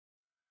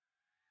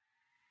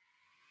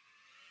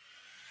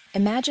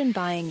Imagine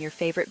buying your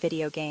favorite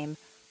video game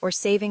or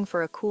saving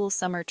for a cool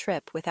summer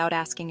trip without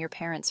asking your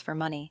parents for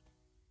money.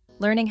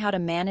 Learning how to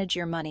manage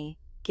your money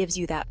gives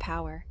you that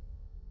power.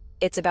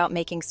 It's about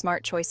making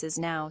smart choices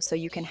now so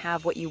you can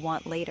have what you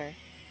want later.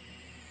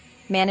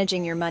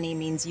 Managing your money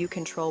means you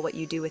control what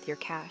you do with your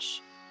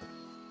cash.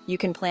 You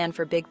can plan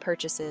for big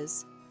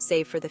purchases,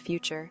 save for the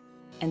future,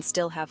 and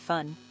still have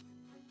fun.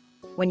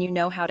 When you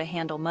know how to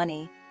handle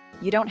money,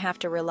 you don't have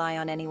to rely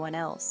on anyone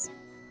else.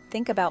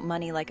 Think about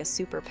money like a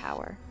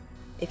superpower.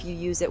 If you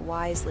use it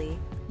wisely,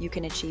 you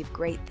can achieve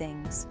great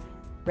things.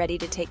 Ready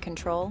to take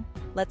control?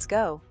 Let's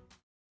go.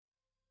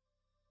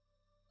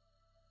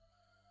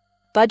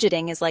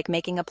 Budgeting is like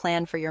making a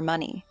plan for your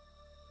money.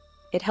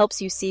 It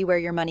helps you see where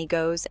your money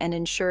goes and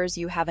ensures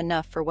you have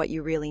enough for what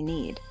you really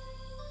need.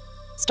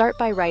 Start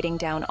by writing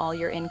down all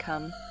your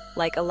income,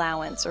 like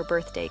allowance or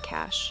birthday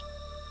cash.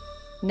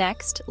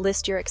 Next,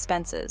 list your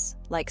expenses,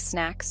 like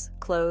snacks,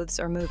 clothes,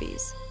 or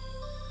movies.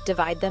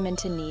 Divide them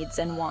into needs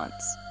and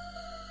wants.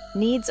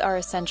 Needs are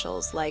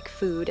essentials like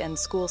food and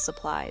school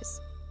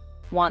supplies.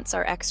 Wants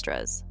are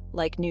extras,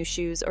 like new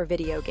shoes or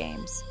video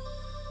games.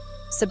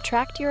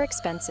 Subtract your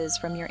expenses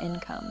from your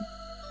income.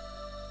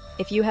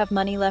 If you have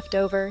money left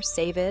over,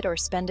 save it or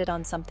spend it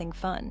on something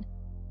fun.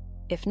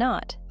 If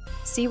not,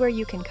 see where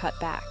you can cut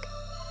back.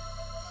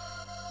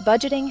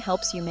 Budgeting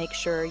helps you make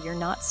sure you're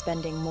not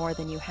spending more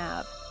than you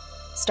have.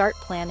 Start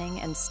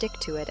planning and stick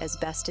to it as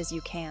best as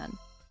you can.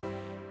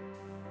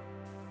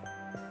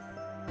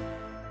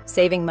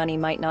 Saving money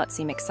might not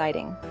seem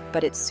exciting,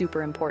 but it's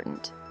super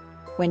important.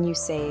 When you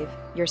save,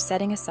 you're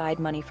setting aside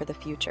money for the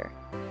future.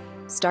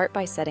 Start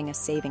by setting a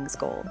savings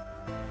goal.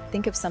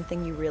 Think of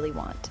something you really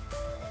want.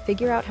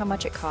 Figure out how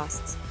much it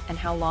costs and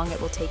how long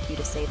it will take you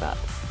to save up.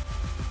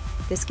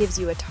 This gives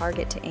you a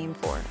target to aim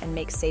for and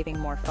makes saving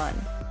more fun.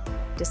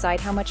 Decide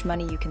how much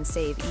money you can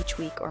save each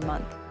week or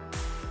month.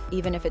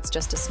 Even if it's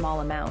just a small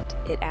amount,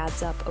 it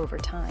adds up over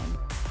time.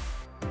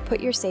 Put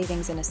your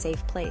savings in a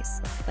safe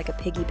place, like a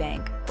piggy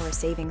bank or a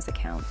savings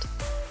account.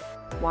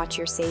 Watch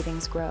your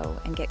savings grow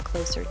and get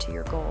closer to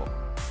your goal.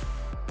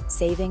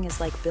 Saving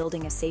is like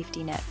building a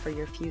safety net for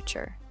your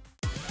future.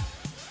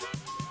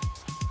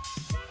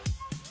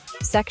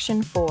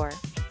 Section 4.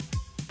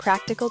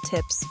 Practical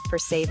tips for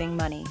saving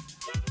money.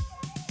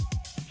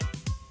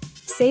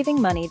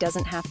 Saving money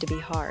doesn't have to be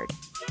hard.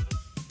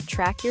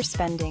 Track your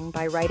spending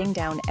by writing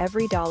down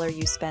every dollar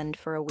you spend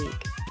for a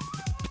week.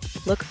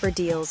 Look for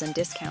deals and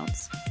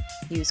discounts.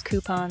 Use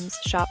coupons,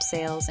 shop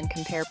sales, and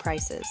compare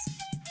prices.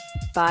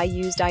 Buy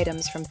used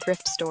items from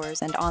thrift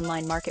stores and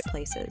online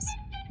marketplaces.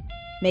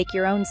 Make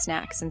your own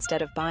snacks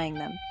instead of buying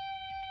them.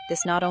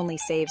 This not only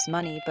saves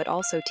money, but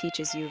also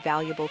teaches you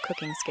valuable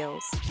cooking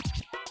skills.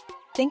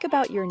 Think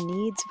about your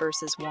needs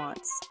versus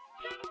wants.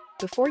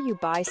 Before you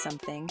buy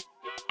something,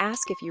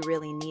 ask if you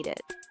really need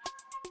it.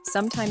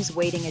 Sometimes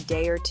waiting a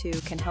day or two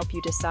can help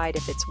you decide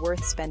if it's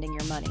worth spending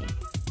your money.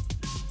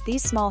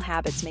 These small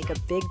habits make a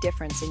big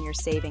difference in your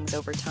savings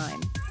over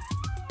time.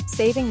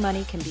 Saving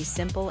money can be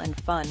simple and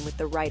fun with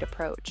the right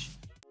approach.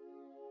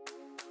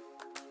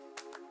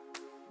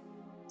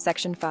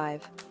 Section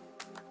 5.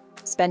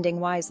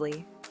 Spending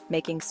wisely,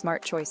 making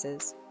smart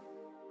choices.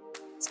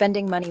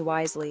 Spending money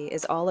wisely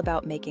is all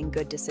about making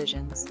good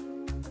decisions.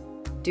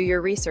 Do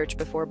your research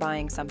before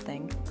buying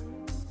something.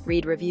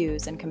 Read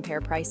reviews and compare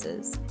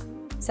prices.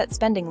 Set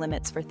spending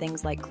limits for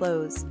things like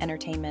clothes,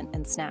 entertainment,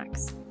 and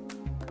snacks.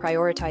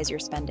 Prioritize your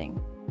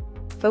spending.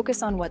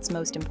 Focus on what's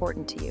most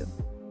important to you.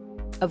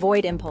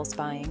 Avoid impulse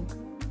buying.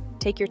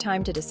 Take your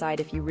time to decide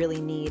if you really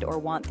need or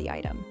want the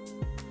item.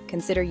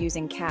 Consider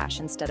using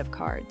cash instead of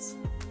cards.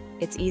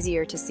 It's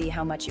easier to see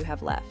how much you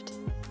have left.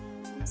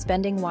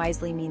 Spending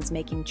wisely means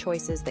making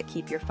choices that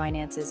keep your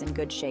finances in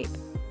good shape.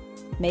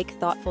 Make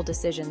thoughtful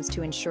decisions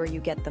to ensure you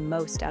get the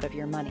most out of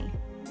your money.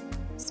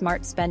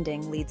 Smart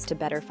spending leads to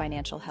better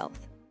financial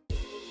health.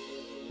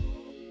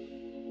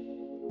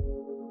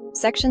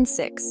 Section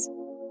 6.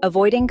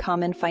 Avoiding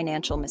common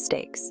financial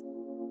mistakes.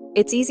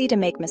 It's easy to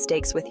make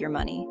mistakes with your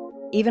money,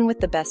 even with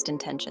the best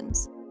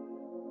intentions.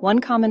 One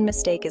common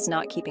mistake is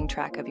not keeping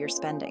track of your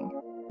spending.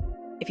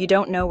 If you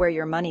don't know where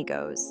your money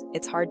goes,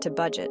 it's hard to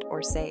budget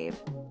or save.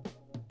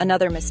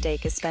 Another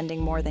mistake is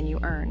spending more than you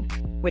earn,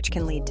 which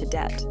can lead to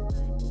debt.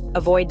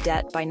 Avoid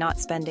debt by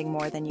not spending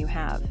more than you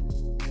have.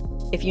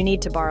 If you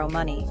need to borrow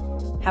money,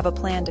 have a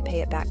plan to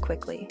pay it back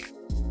quickly.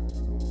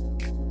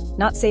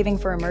 Not saving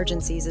for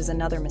emergencies is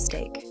another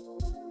mistake.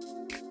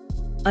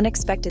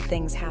 Unexpected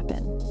things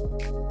happen.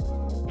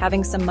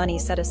 Having some money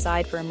set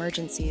aside for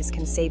emergencies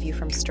can save you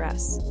from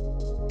stress.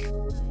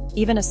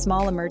 Even a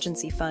small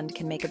emergency fund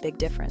can make a big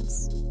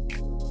difference.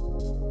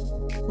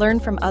 Learn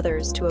from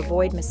others to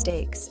avoid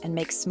mistakes and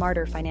make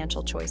smarter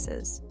financial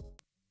choices.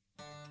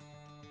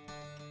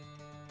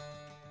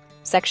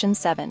 Section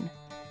 7.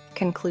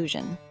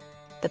 Conclusion.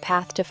 The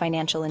path to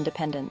financial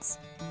independence.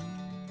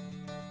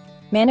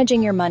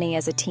 Managing your money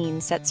as a teen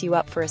sets you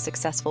up for a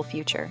successful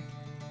future.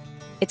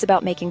 It's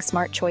about making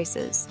smart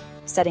choices,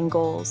 setting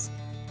goals,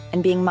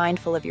 and being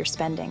mindful of your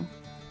spending.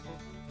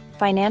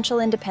 Financial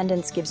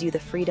independence gives you the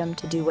freedom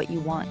to do what you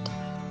want.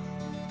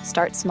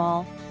 Start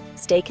small,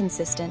 stay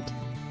consistent,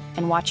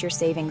 and watch your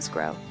savings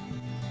grow.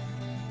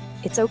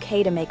 It's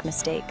okay to make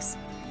mistakes.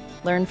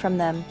 Learn from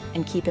them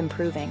and keep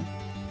improving.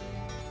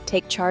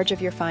 Take charge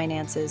of your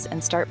finances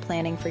and start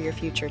planning for your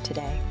future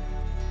today.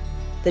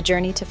 The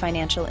journey to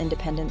financial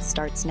independence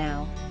starts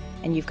now,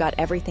 and you've got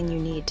everything you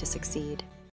need to succeed.